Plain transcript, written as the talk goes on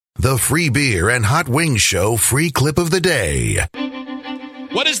The Free Beer and Hot Wings Show free clip of the day.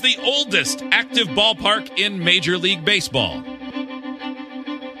 What is the oldest active ballpark in Major League Baseball?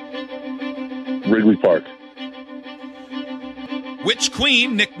 Wrigley Park. Which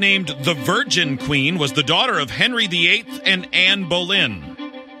queen, nicknamed the Virgin Queen, was the daughter of Henry VIII and Anne Boleyn?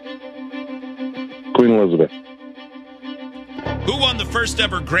 Queen Elizabeth. Who won the first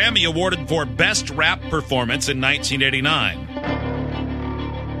ever Grammy awarded for Best Rap Performance in 1989?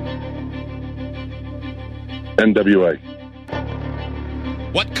 NWA.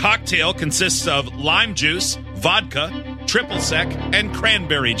 What cocktail consists of lime juice, vodka, triple sec, and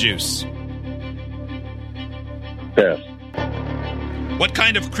cranberry juice? Pass. What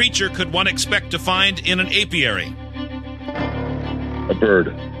kind of creature could one expect to find in an apiary? A bird.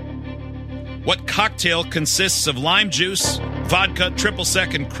 What cocktail consists of lime juice, vodka, triple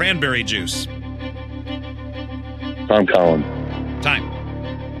sec, and cranberry juice? Tom Collins. Time.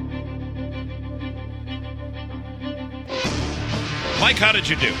 Mike, how did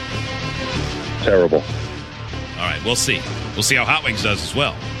you do? Terrible. All right, we'll see. We'll see how Hot Wings does as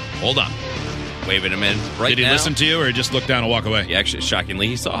well. Hold on. Waving him in right now. Did he listen to you or just look down and walk away? Yeah, actually, shockingly,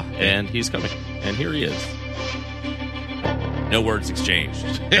 he saw. And he's coming. And here he is. No words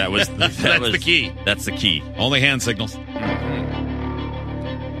exchanged. That was That's the key. That's the key. Only hand signals. All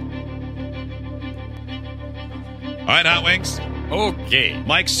right, Hot Wings. Okay.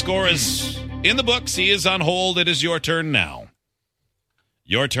 Mike's score is in the books. He is on hold. It is your turn now.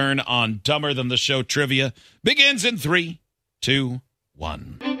 Your turn on Dumber Than the Show trivia begins in 3, 2,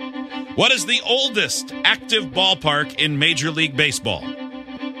 1. What is the oldest active ballpark in Major League Baseball?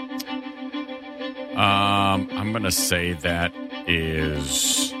 I'm going to say that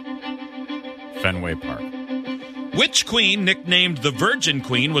is Fenway Park. Which queen, nicknamed the Virgin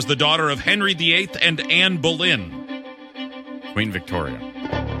Queen, was the daughter of Henry VIII and Anne Boleyn? Queen Victoria.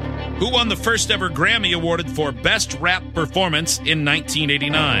 Who won the first ever Grammy awarded for Best Rap Performance in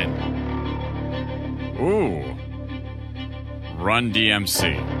 1989? Ooh. Run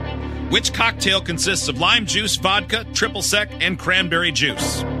DMC. Which cocktail consists of lime juice, vodka, triple sec, and cranberry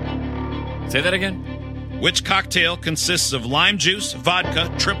juice? Say that again? Which cocktail consists of lime juice,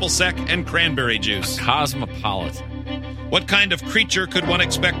 vodka, triple sec, and cranberry juice? Cosmopolitan. What kind of creature could one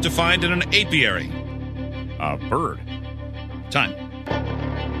expect to find in an apiary? A bird. Time.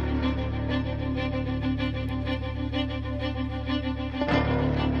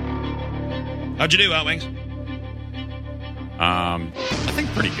 How'd you do, Hot Wings? I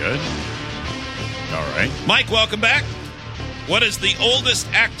think pretty good. All right. Mike, welcome back. What is the oldest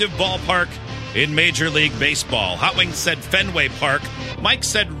active ballpark in Major League Baseball? Hot Wings said Fenway Park. Mike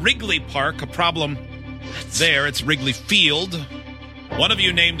said Wrigley Park. A problem there. It's Wrigley Field. One of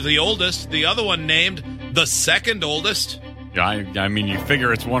you named the oldest. The other one named the second oldest. Yeah, I mean, you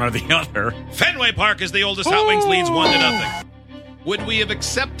figure it's one or the other. Fenway Park is the oldest. Hot Wings leads 1-0. Would we have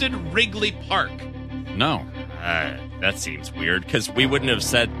accepted Wrigley Park? No. That seems weird because we wouldn't have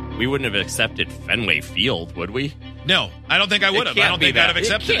accepted Fenway Field, would we? No, I don't think I would have. I don't think I'd have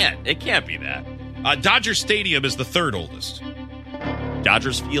accepted it. It can't be that. Dodger Stadium is the third oldest.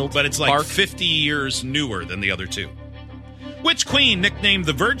 Dodgers Field, But it's like Park? 50 years newer than the other two. Which queen, nicknamed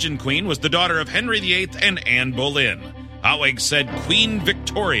the Virgin Queen, was the daughter of Henry VIII and Anne Boleyn? Hotwig said Queen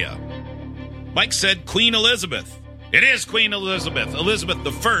Victoria. Mike said Queen Elizabeth. It is Queen Elizabeth. Elizabeth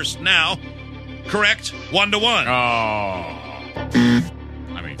the First now. Correct. 1-1.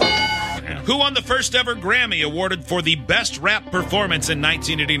 I mean, yeah. Who won the first ever Grammy awarded for the best rap performance in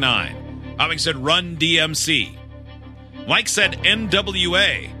 1989? Hotwig said Run DMC. Mike said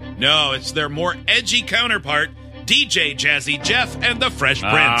NWA. No, it's their more edgy counterpart, DJ Jazzy Jeff and the Fresh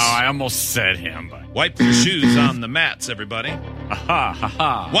Prince. Oh, I almost said him, but... Wipe your shoes on the mats, everybody. Ha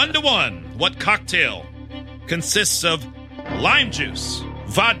ha. 1-1. What cocktail consists of lime juice,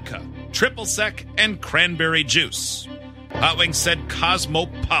 vodka, triple sec, and cranberry juice? Hotwing said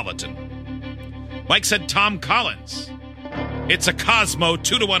Cosmopolitan. Mike said Tom Collins. It's a Cosmo.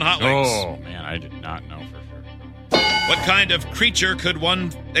 2-1 Hotwings. Oh, man, I did not know for sure. What kind of creature could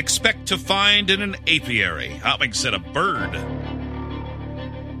one expect to find in an apiary? Hotwing said a bird.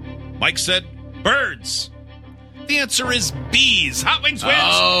 Mike said birds. The answer is bees. Hotwings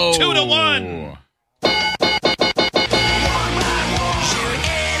wins 2-1.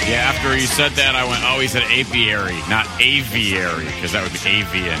 Yeah, after he said that, I went, he said apiary, not aviary, because that would be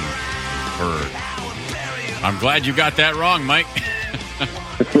avian bird. I'm glad you got that wrong, Mike.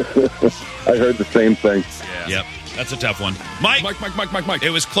 I heard the same thing. Yeah. Yep, that's a tough one. Mike.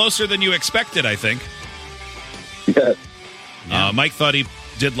 It was closer than you expected, I think. Yeah. Mike thought he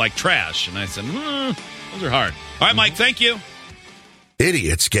did like trash, and I said, those are hard. All right, Mike, thank you.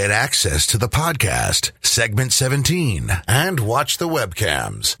 Idiots get access to the podcast, segment 17, and watch the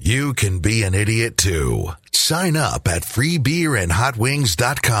webcams. You can be an idiot too. Sign up at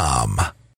freebeerandhotwings.com.